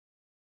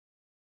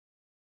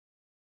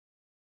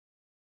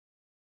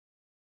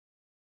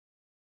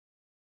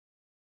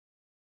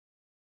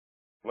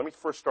Let me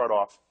first start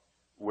off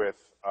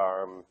with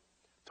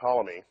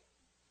Ptolemy.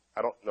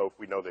 I don't know if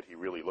we know that he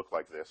really looked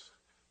like this,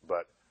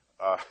 but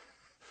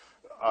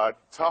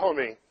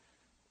Ptolemy,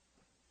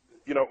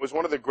 was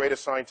one of the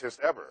greatest scientists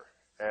ever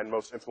and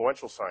most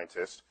influential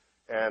scientists.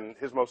 And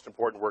his most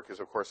important work is,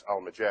 of course,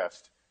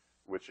 Al-Majest,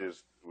 which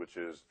is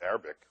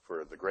Arabic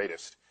for the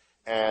greatest.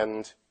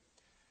 And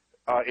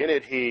in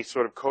it, he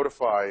sort of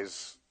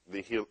codifies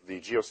the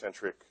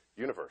geocentric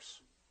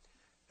universe.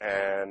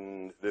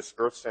 And this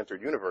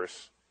Earth-centered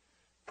universe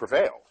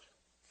prevailed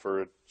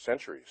for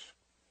centuries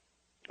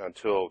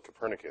until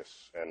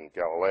Copernicus and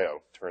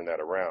Galileo turned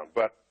that around.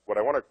 But what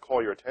I want to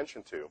call your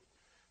attention to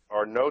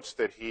are notes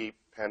that he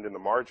penned in the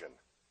margin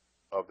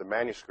of the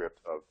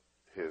manuscript of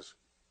his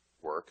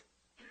work.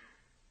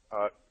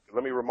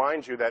 Let me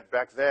remind you that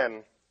back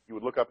then, you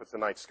would look up at the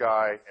night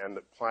sky and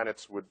the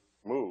planets would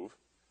move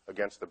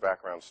against the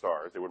background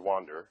stars. They would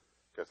wander,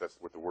 because that's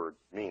what the word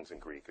means in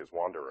Greek, is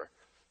wanderer.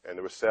 And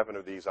there were 7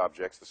 of these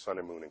objects, the sun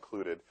and moon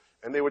included.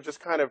 And they would just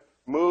kind of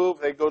move.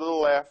 They'd go to the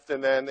left,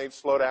 and then they'd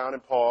slow down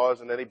and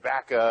pause, and then they'd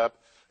back up,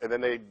 and then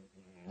they'd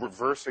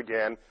reverse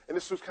again. And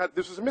this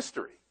was a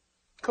mystery,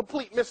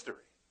 complete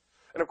mystery.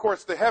 And, of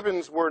course, the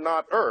heavens were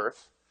not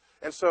Earth,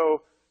 and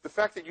so the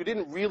fact that you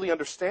didn't really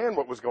understand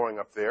what was going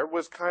up there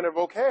was kind of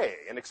okay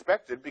and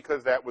expected,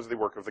 because that was the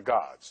work of the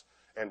gods.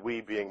 And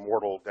we, being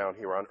mortal down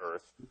here on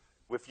Earth,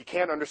 if you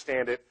can't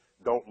understand it,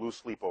 don't lose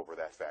sleep over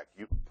that fact.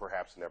 You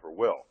perhaps never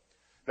will.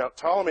 Now,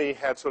 Ptolemy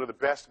had sort of the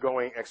best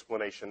going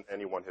explanation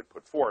anyone had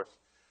put forth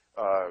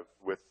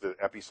with the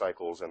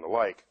epicycles and the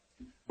like.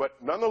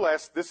 But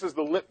nonetheless, this is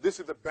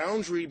the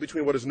boundary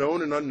between what is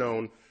known and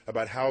unknown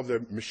about how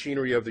the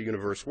machinery of the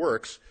universe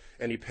works,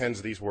 and he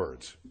pens these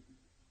words,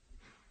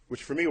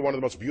 which for me are one of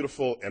the most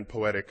beautiful and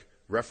poetic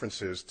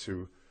references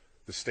to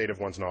the state of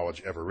one's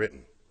knowledge ever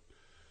written.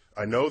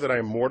 I know that I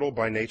am mortal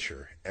by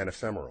nature and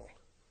ephemeral,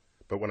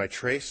 but when I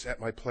trace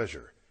at my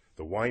pleasure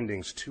the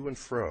windings to and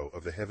fro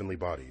of the heavenly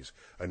bodies,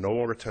 I no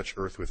longer touch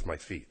earth with my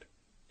feet.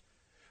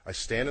 I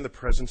stand in the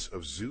presence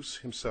of Zeus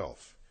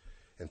himself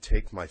and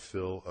take my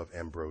fill of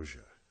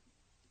ambrosia.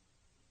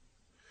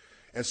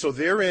 And so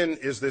therein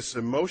is this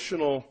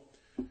emotional,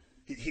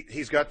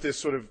 he's got this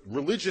sort of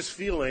religious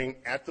feeling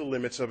at the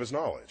limits of his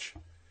knowledge.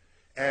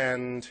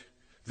 And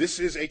this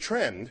is a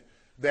trend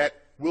that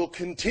will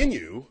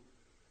continue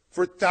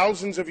for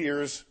thousands of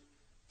years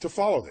to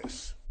follow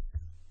this.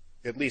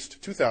 At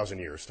least 2,000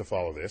 years to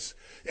follow this.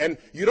 And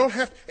you don't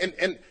have,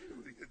 and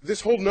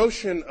this whole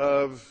notion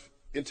of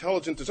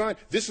intelligent design,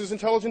 this is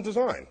intelligent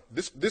design.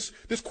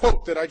 This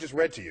quote that I just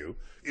read to you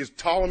is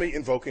Ptolemy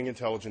invoking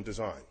intelligent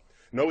design.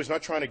 No, he's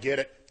not trying to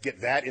get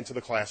that into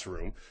the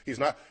classroom. He's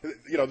not,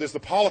 there's the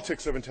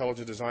politics of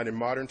intelligent design in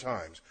modern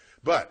times.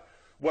 But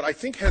what I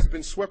think has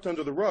been swept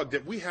under the rug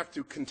that we have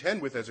to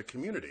contend with as a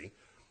community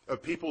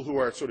of people who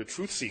are sort of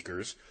truth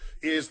seekers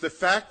is the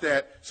fact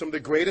that some of the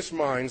greatest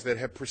minds that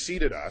have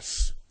preceded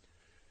us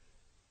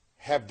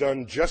have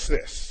done just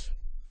this.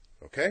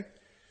 Okay?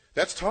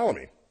 That's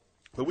Ptolemy.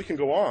 But we can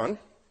go on.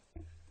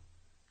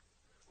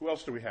 Who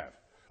else do we have?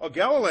 Oh,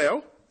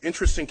 Galileo,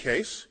 interesting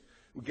case.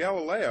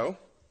 Galileo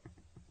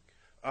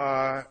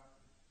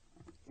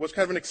was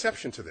kind of an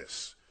exception to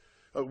this.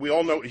 We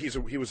all know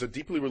he was a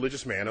deeply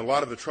religious man, and a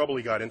lot of the trouble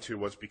he got into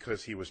was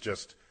because he was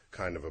just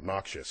kind of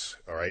obnoxious,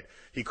 all right?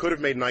 He could have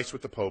made nice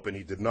with the Pope, and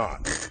he did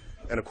not.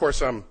 And, of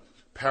course, I'm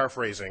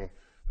paraphrasing.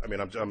 I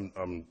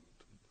mean,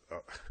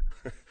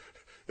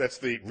 that's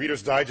the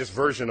Reader's Digest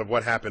version of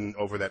what happened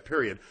over that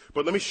period.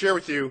 But let me share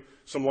with you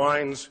some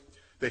lines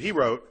that he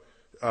wrote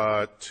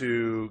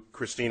to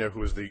Christina, who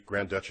was the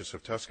Grand Duchess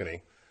of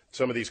Tuscany.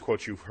 Some of these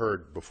quotes you've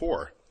heard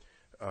before,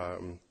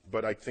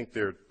 but I think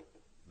they're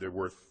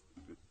worth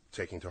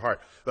taking to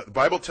heart. The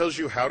Bible tells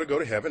you how to go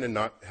to heaven and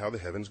not how the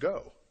heavens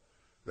go.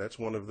 That's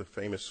one of the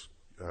famous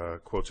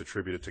quotes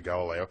attributed to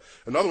Galileo.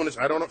 Another one is,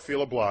 I do not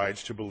feel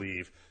obliged to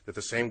believe that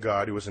the same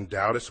God who has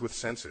endowed us with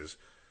senses,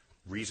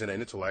 reason,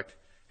 and intellect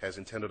has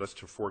intended us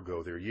to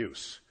forego their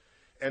use.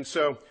 And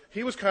so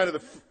he was kind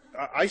of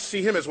I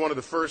see him as one of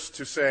the first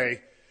to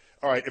say,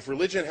 all right, if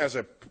religion has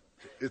if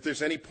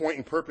there's any point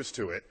and purpose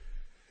to it,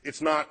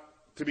 it's not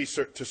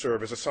to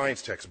serve as a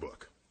science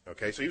textbook.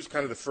 Okay, so he was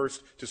kind of the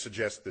first to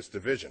suggest this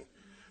division,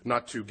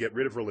 not to get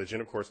rid of religion.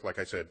 Of course, like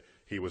I said,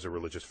 he was a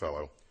religious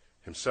fellow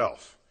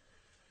himself.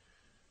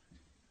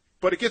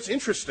 But it gets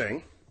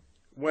interesting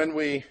when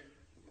we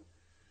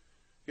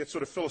get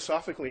sort of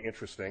philosophically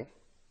interesting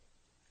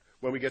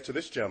when we get to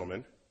this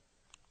gentleman.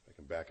 I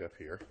can back up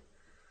here.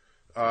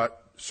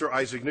 Sir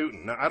Isaac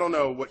Newton. Now, I don't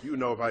know what you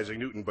know of Isaac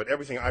Newton, but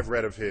everything I've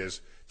read of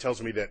his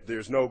tells me that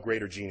there's no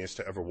greater genius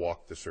to ever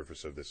walk the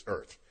surface of this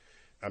earth.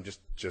 I'm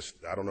just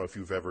I don't know if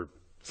you've ever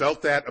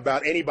felt that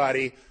about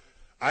anybody.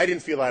 I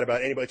didn't feel that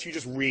about anybody. You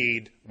just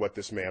read what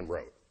this man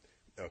wrote,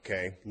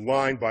 okay?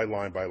 Line by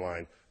line by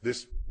line.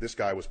 This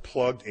guy was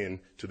plugged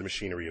into the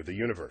machinery of the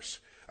universe.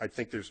 I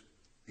think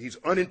he's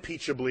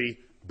unimpeachably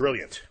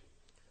brilliant.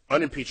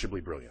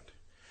 Unimpeachably brilliant.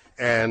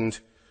 And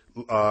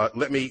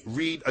let me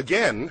read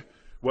again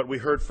what we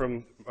heard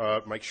from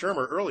Mike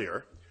Shermer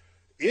earlier.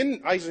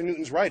 in Isaac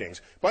Newton's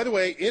writings, by the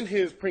way, in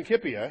his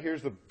Principia,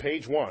 here's the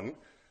page 1,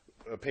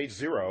 page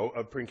 0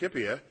 of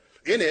Principia,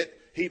 in it,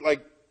 he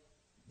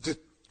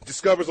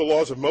discovers the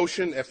laws of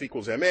motion, F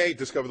equals ma,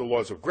 discover the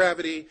laws of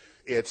gravity.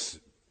 It's,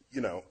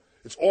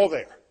 it's all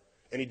there.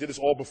 And he did this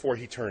all before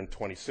he turned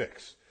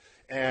 26.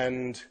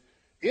 And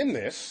in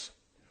this,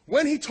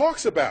 when he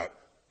talks about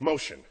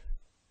motion,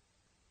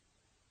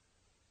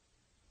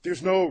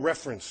 there's no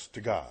reference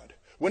to God.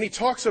 When he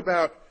talks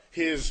about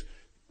his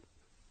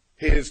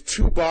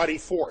two-body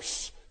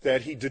force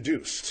that he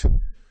deduced,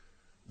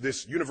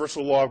 this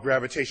universal law of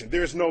gravitation,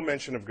 there's no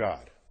mention of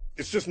God.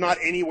 It's just not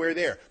anywhere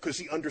there because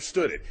he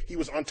understood it. He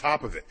was on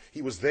top of it.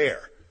 He was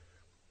there.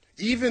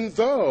 Even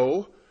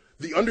though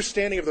the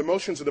understanding of the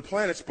motions of the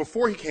planets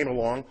before he came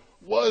along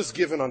was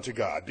given unto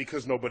God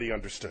because nobody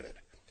understood it.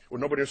 Or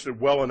nobody understood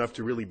well enough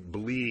to really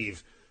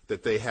believe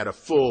that they had a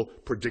full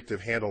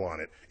predictive handle on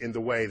it in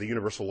the way the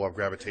universal law of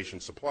gravitation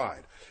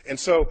supplied. And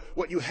so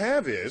what you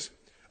have is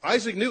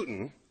Isaac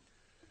Newton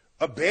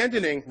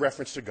abandoning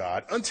reference to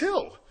God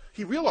until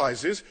he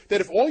realizes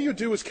that if all you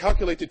do is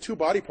calculate the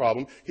two-body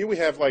problem, here we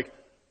have like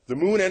the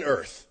moon and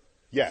Earth.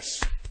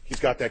 Yes, he's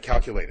got that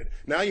calculated.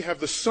 Now you have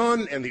the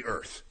sun and the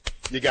Earth.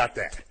 You got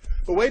that.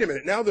 But wait a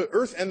minute, now the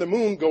Earth and the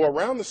moon go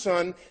around the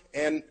sun,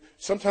 and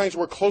sometimes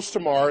we're close to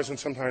Mars and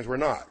sometimes we're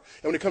not.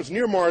 And when it comes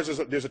near Mars,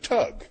 there's a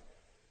tug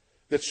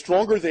that's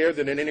stronger there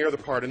than in any other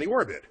part in the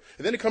orbit.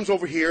 And then it comes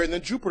over here, and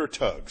then Jupiter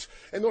tugs.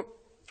 And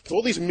it's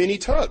all these mini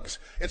tugs.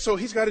 And so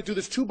he's got to do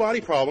this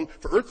two-body problem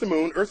for Earth, the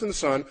moon, Earth and the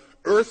sun,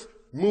 Earth,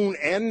 moon,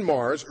 and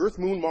Mars, Earth,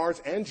 moon,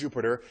 Mars, and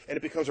Jupiter, and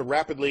it becomes a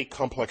rapidly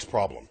complex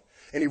problem.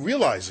 And he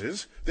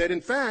realizes that,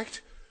 in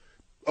fact,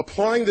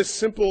 applying this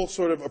simple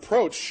sort of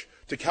approach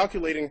to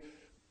calculating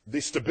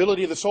the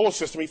stability of the solar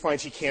system, he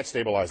finds he can't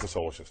stabilize the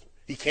solar system.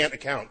 He can't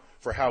account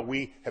for how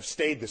we have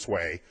stayed this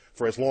way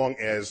for as long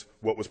as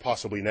what was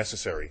possibly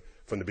necessary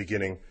from the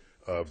beginning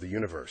of the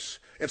universe.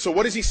 And so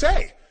what does he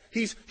say?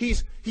 He's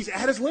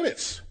at his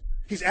limits.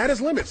 He's at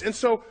his limits. And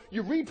so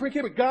you read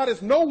Principia, but God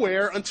is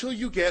nowhere until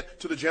you get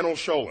to the general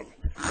Sholem.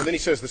 And then he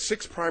says the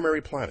 6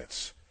 primary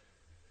planets.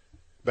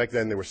 Back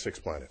then there were 6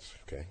 planets,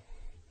 okay?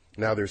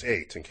 Now there's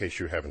 8, in case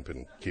you haven't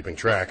been keeping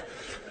track.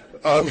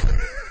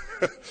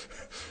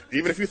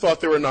 Even if you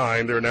thought there were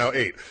 9, there are now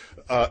 8.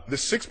 The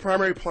 6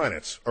 primary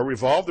planets are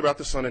revolved about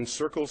the sun in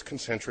circles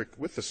concentric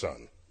with the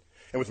sun,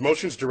 and with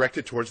motions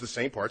directed towards the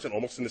same parts and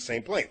almost in the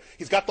same plane.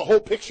 He's got the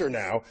whole picture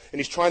now, and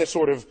he's trying to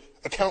sort of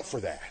account for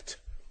that.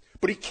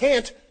 But he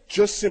can't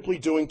just simply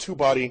doing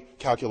two-body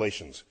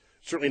calculations,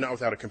 certainly not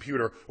without a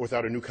computer or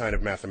without a new kind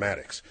of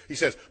mathematics. He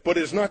says, but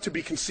it is not to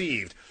be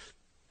conceived.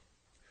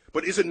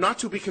 But is it not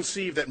to be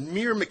conceived that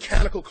mere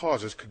mechanical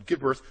causes could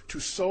give birth to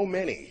so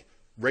many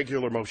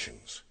regular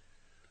motions?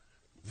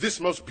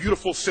 This most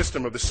beautiful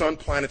system of the sun,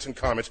 planets, and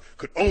comets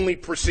could only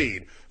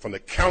proceed from the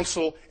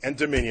counsel and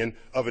dominion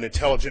of an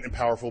intelligent and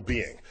powerful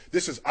being.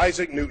 This is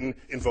Isaac Newton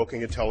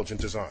invoking intelligent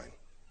design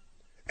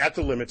at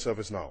the limits of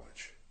his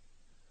knowledge.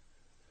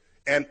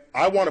 And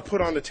I want to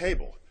put on the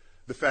table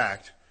the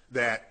fact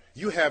that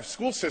you have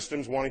school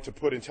systems wanting to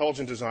put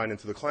intelligent design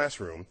into the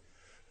classroom,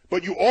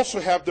 but you also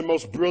have the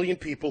most brilliant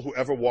people who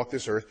ever walked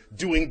this earth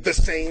doing the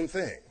same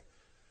thing.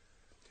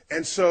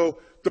 And so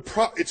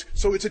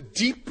it's a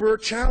deeper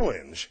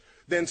challenge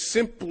than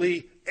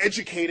simply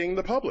educating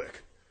the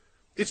public.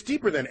 It's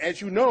deeper than,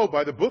 as you know,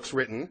 by the books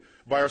written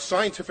by our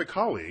scientific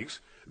colleagues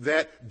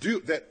that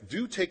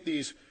do take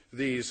these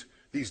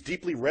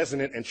deeply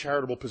resonant and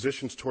charitable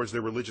positions towards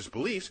their religious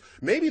beliefs.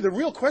 Maybe the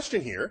real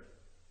question here,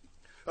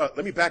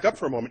 let me back up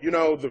for a moment. You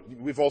know,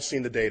 we've all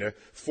seen the data.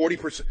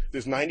 40%,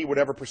 there's 90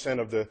 whatever percent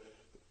of the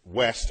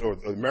West or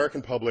the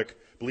American public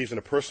believes in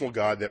a personal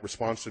God that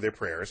responds to their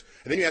prayers.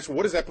 And then you ask, well,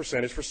 what is that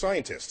percentage for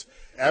scientists?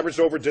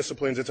 Averaged over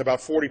disciplines, it's about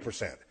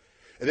 40%.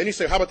 And then you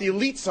say, how about the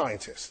elite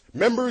scientists,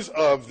 members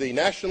of the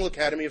National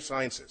Academy of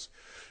Sciences?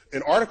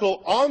 An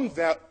article on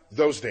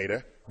those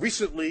data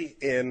recently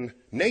in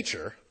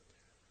Nature,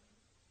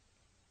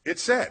 it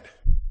said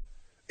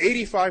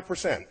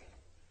 85%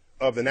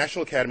 of the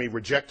National Academy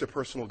reject a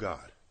personal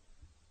God.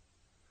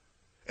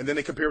 And then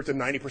they compare it to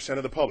 90%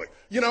 of the public.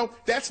 You know,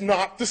 that's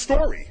not the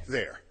story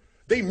there.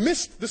 They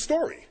missed the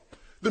story.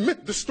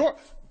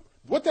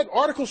 What that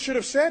article should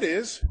have said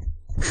is,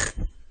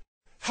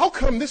 how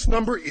come this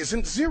number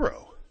isn't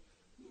 0?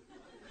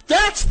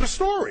 That's the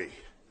story.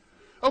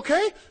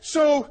 Okay?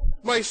 So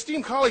my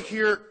esteemed colleague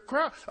here,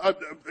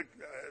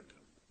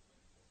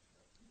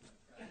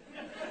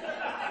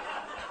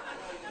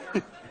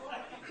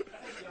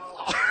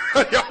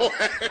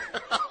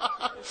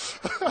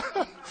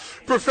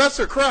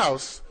 Professor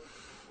Krauss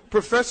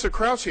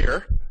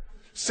here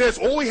says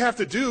all we have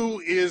to do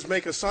is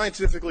make a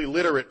scientifically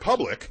literate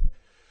public.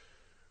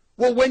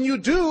 Well, when you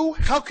do,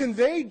 how can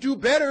they do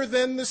better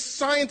than the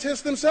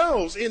scientists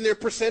themselves in their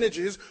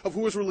percentages of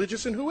who is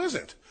religious and who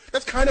isn't?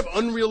 That's kind of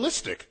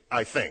unrealistic,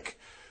 I think.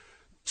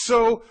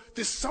 So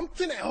there's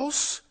something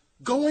else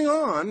going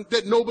on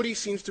that nobody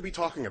seems to be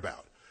talking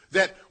about.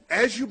 That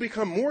as you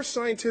become more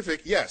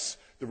scientific, yes,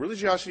 the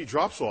religiosity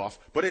drops off,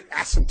 but it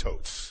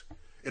asymptotes.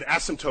 It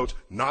asymptotes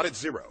not at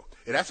zero.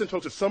 It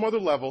asymptotes at some other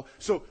level,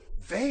 so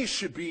they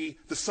should be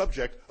the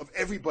subject of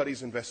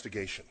everybody's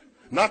investigation,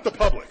 not the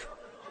public.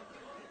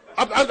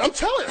 I'm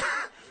telling you.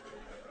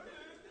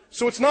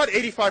 So it's not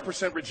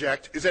 85%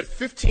 reject, it's that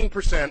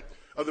 15%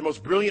 of the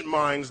most brilliant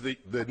minds the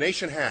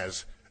nation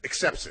has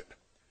accepts it.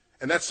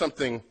 And that's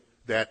something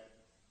that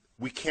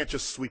we can't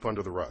just sweep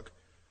under the rug.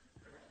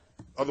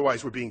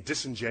 Otherwise, we're being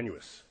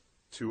disingenuous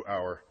to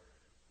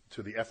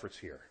the efforts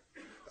here.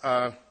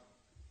 And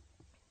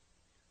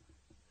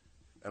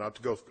I'll have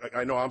to go,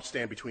 I know I'm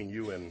standing between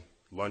you and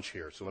lunch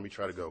here, so let me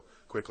try to go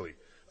quickly.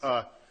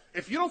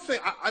 If you don't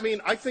think,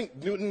 I think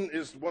Newton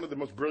is one of the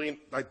most brilliant,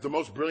 like the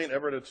most brilliant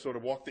ever to sort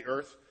of walk the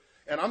earth.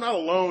 And I'm not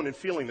alone in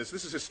feeling this.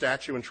 This is his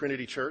statue in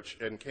Trinity Church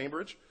in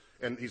Cambridge,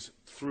 and he's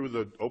through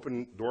the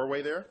open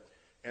doorway there.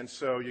 And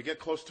so you get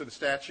close to the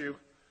statue.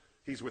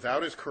 He's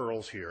without his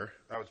curls here.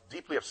 I was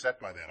deeply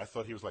upset by that. I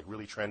thought he was like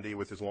really trendy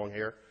with his long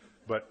hair.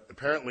 But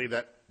apparently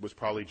that was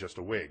probably just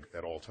a wig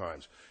at all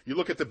times. You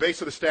look at the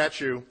base of the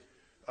statue,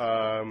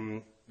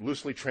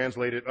 loosely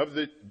translated, of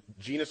the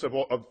genus of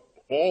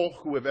all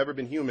who have ever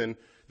been human,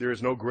 there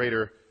is no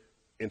greater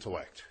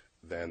intellect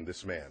than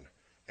this man.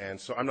 And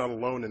so I'm not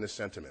alone in this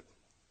sentiment.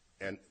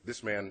 And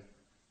this man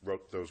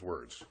wrote those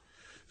words.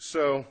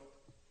 So,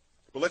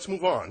 but let's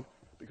move on,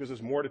 because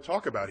there's more to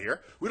talk about here.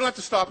 We don't have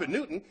to stop at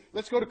Newton.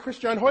 Let's go to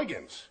Christian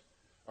Huygens.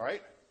 All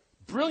right?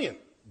 Brilliant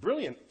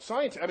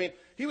scientist. I mean,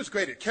 he was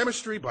great at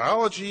chemistry,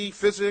 biology,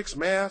 physics,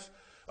 math,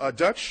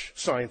 Dutch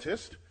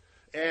scientist.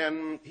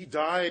 And he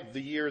died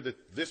the year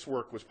that this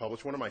work was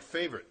published, one of my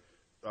favorite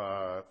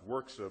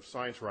works of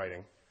science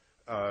writing.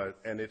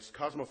 And it's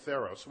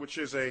Cosmotheros, which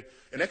is an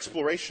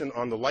exploration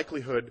on the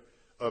likelihood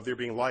of there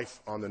being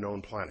life on the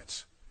known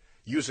planets,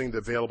 using the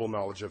available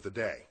knowledge of the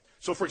day.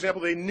 So, for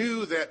example, they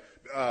knew that,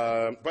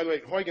 by the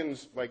way,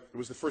 Huygens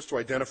was the first to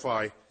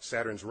identify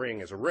Saturn's ring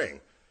as a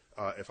ring.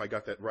 If I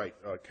got that right,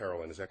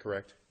 Carolyn, is that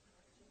correct?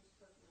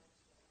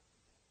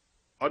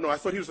 Oh, no, I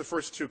thought he was the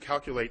first to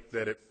calculate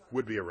that it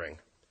would be a ring.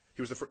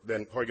 He was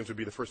then Huygens would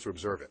be the first to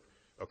observe it.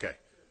 Okay.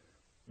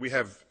 We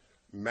have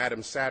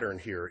Madam Saturn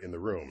here in the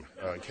room,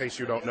 in case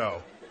you don't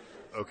know.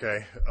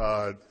 Okay.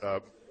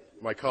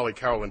 My colleague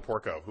Carolyn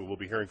Porco, who we'll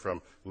be hearing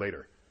from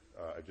later,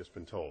 I've just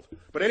been told.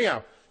 But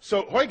anyhow,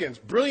 so Huygens,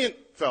 brilliant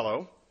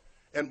fellow,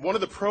 and one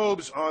of the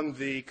probes on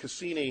the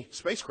Cassini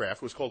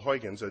spacecraft was called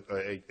Huygens,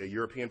 a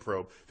European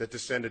probe that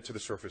descended to the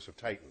surface of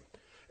Titan.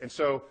 And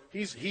so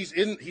he's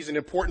an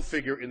important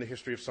figure in the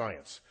history of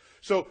science.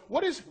 So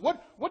what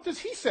does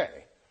he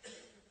say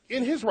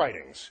in his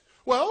writings?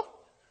 Well,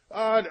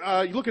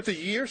 you look at the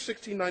year,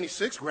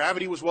 1696,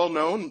 gravity was well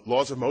known,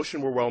 laws of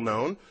motion were well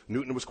known,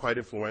 Newton was quite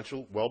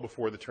influential well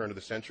before the turn of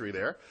the century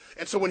there.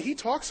 And so when he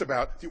talks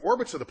about the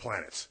orbits of the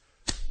planets,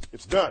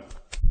 it's done.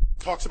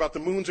 Talks about the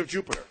moons of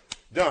Jupiter,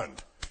 done.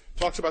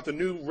 Talks about the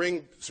new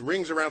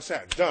rings around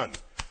Saturn, done.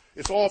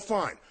 It's all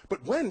fine.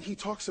 But when he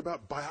talks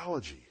about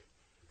biology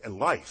and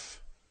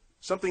life,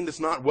 something that's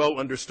not well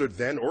understood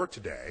then or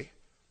today,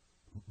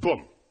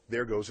 boom,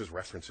 there goes his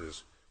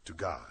references to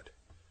God.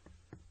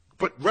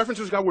 But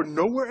references to God were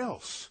nowhere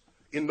else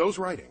in those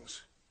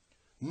writings.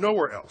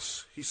 Nowhere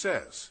else. He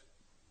says,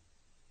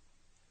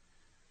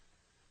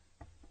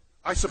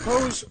 I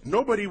suppose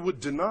nobody would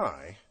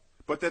deny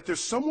but that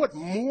there's somewhat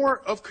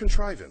more of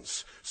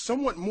contrivance,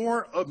 somewhat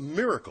more of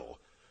miracle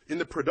in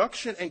the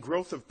production and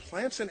growth of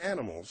plants and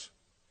animals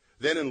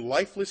than in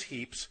lifeless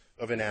heaps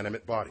of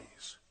inanimate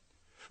bodies.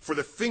 For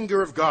the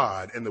finger of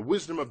God and the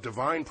wisdom of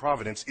divine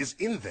providence is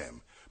in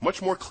them, much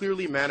more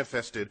clearly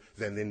manifested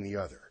than in the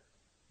other.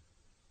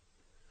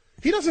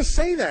 He doesn't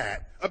say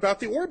that about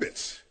the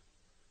orbits.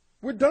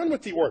 We're done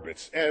with the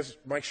orbits, as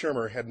Mike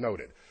Shermer had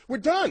noted. We're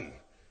done.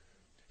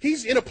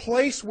 He's in a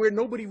place where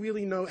nobody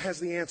really has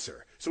the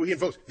answer. So he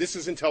invokes, this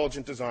is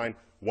intelligent design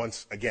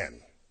once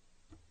again.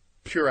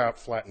 Pure out,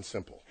 flat and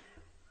simple.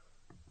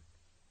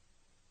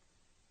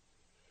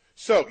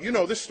 So, you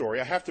know this story.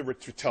 I have to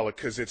tell it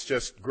because it's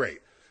just great.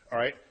 All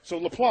right? So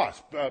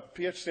Laplace,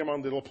 Pierre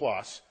Simon de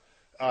Laplace,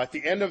 at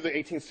the end of the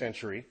 18th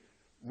century,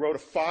 wrote a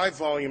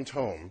 5-volume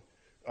tome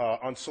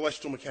on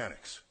celestial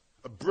mechanics.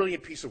 A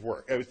brilliant piece of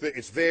work.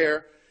 It's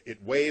there.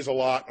 It weighs a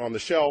lot on the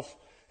shelf.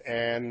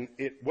 And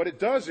what it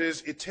does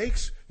is it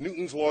takes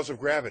Newton's laws of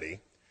gravity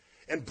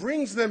and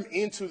brings them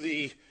into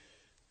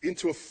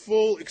a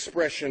full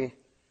expression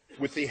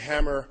with the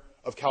hammer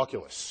of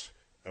calculus.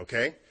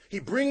 Okay? He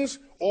brings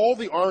all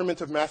the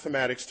armament of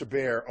mathematics to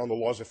bear on the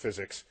laws of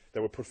physics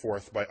that were put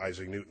forth by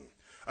Isaac Newton.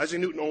 Isaac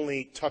Newton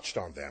only touched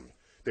on them.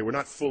 They were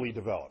not fully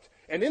developed.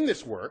 And in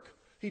this work,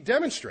 he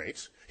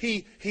demonstrates,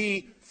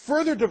 he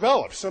further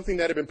develops something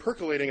that had been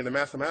percolating in the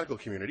mathematical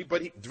community,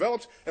 but he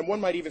develops, and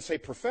one might even say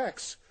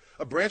perfects,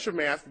 a branch of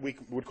math we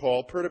would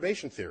call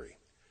perturbation theory,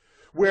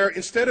 where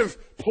instead of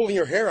pulling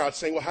your hair out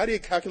saying, well, how do you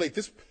calculate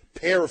this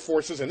pair of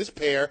forces and this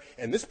pair,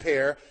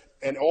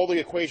 and all the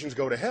equations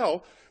go to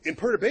hell, in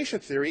perturbation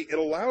theory, it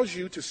allows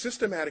you to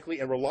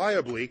systematically and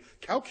reliably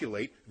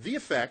calculate the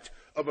effect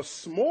of a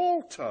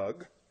small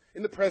tug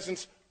in the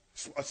presence,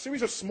 a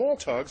series of small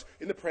tugs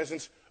in the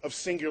presence of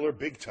singular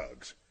big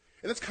tugs.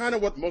 And that's kind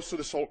of what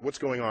what's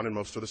going on in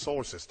most of the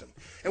solar system.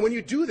 And when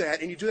you do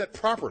that, and you do that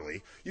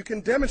properly, you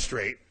can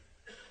demonstrate,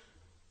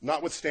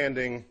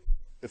 notwithstanding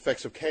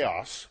effects of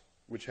chaos,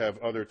 which have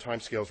other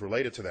timescales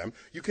related to them,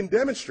 you can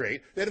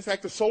demonstrate that, in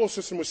fact, the solar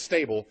system was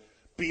stable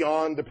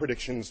beyond the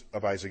predictions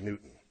of Isaac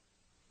Newton.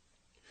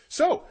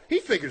 So, he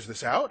figures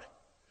this out,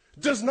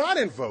 does not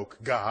invoke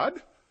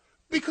God,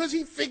 because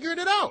he figured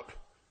it out.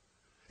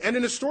 And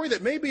in a story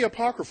that may be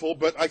apocryphal,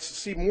 but I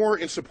see more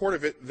in support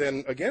of it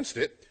than against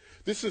it,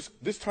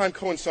 this time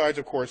coincides,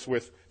 of course,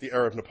 with the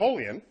era of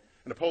Napoleon,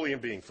 Napoleon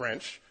being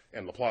French,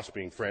 and Laplace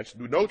being French.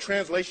 No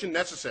translation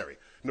necessary.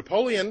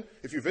 Napoleon,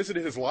 if you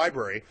visited his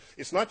library,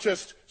 it's not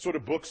just sort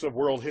of books of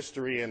world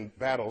history and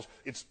battles,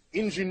 it's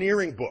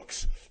engineering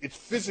books, it's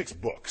physics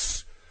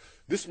books.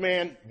 This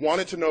man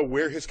wanted to know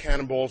where his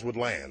cannonballs would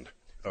land,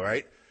 all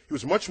right? He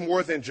was much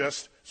more than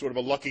just sort of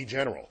a lucky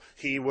general.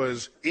 He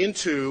was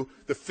into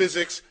the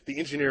physics, the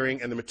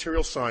engineering, and the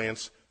material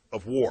science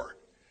of war.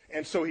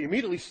 And so he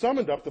immediately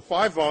summoned up the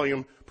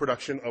 5-volume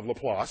production of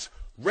Laplace,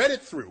 read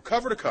it through,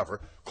 cover to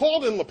cover,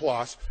 called in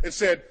Laplace, and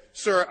said,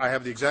 "Sir, I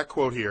have the exact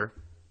quote here.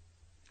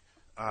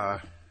 Hang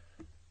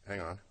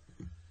on.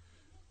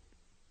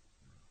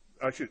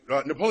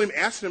 Napoleon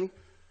asked him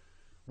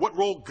what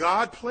role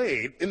God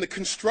played in the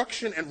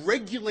construction and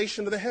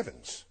regulation of the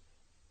heavens.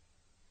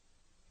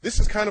 This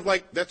is kind of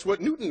like, that's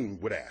what Newton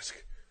would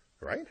ask,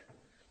 right?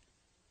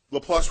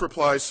 Laplace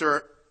replies,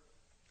 "Sir,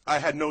 I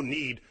had no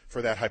need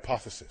for that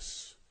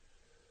hypothesis."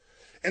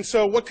 And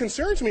so what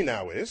concerns me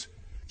now is,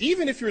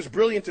 even if you're as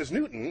brilliant as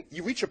Newton,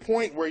 you reach a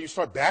point where you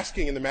start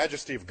basking in the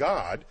majesty of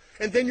God,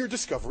 and then your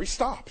discovery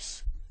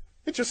stops.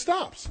 It just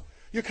stops.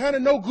 You're kind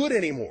of no good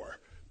anymore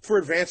for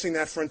advancing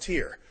that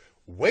frontier,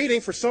 waiting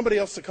for somebody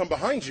else to come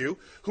behind you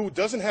who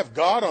doesn't have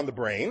God on the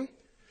brain,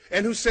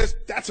 and who says,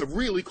 "That's a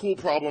really cool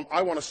problem,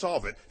 I want to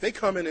solve it." They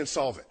come in and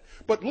solve it.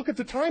 But look at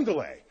the time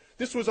delay.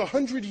 This was a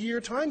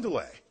 100-year time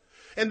delay.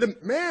 And the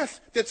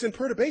math that's in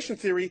perturbation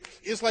theory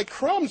is like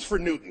crumbs for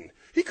Newton.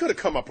 He could have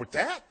come up with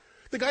that.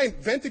 The guy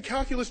invented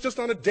calculus just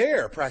on a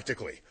dare,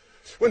 practically.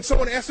 When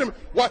someone asked him,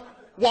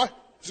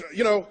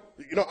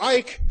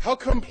 Ike, how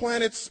come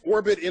planets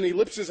orbit in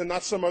ellipses and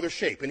not some other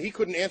shape? And he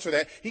couldn't answer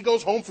that. He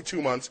goes home for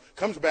 2 months,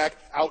 comes back,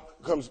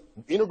 out comes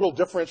integral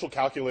differential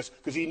calculus,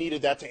 because he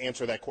needed that to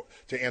answer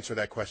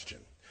that question.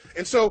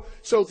 And so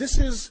this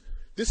is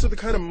the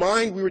kind of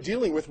mind we were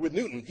dealing with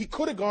Newton. He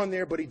could have gone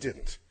there, but he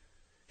didn't.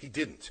 He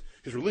didn't.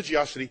 His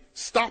religiosity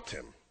stopped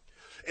him.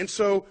 And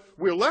so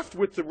we're left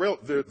with the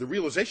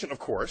realization, of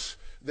course,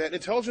 that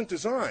intelligent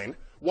design,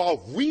 while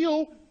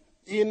real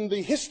in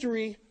the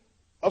history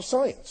of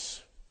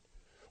science,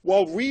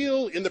 while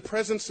real in the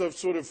presence of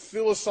sort of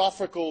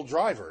philosophical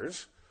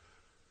drivers,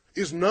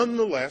 is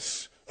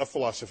nonetheless a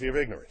philosophy of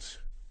ignorance.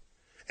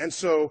 And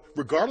so,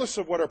 regardless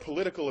of what our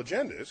political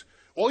agenda is,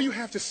 all you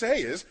have to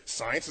say is,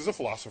 science is a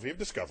philosophy of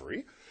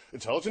discovery,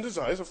 intelligent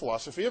design is a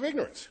philosophy of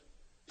ignorance.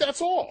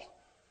 That's all.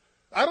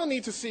 I don't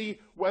need to see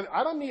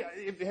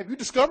have you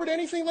discovered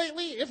anything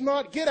lately? If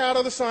not, get out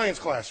of the science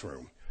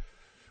classroom.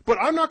 But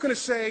I'm not going to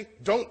say,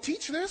 don't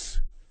teach this,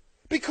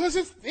 because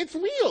it's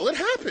real, it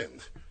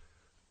happened.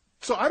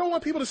 So I don't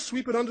want people to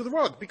sweep it under the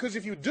rug, because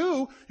if you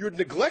do, you're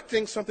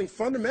neglecting something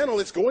fundamental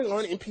that's going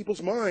on in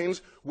people's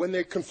minds when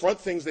they confront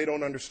things they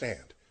don't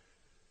understand.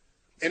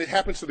 And it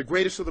happens to the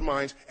greatest of the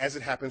minds, as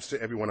it happens to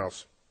everyone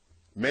else,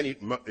 many,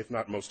 if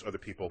not most other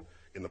people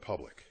in the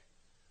public.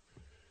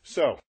 So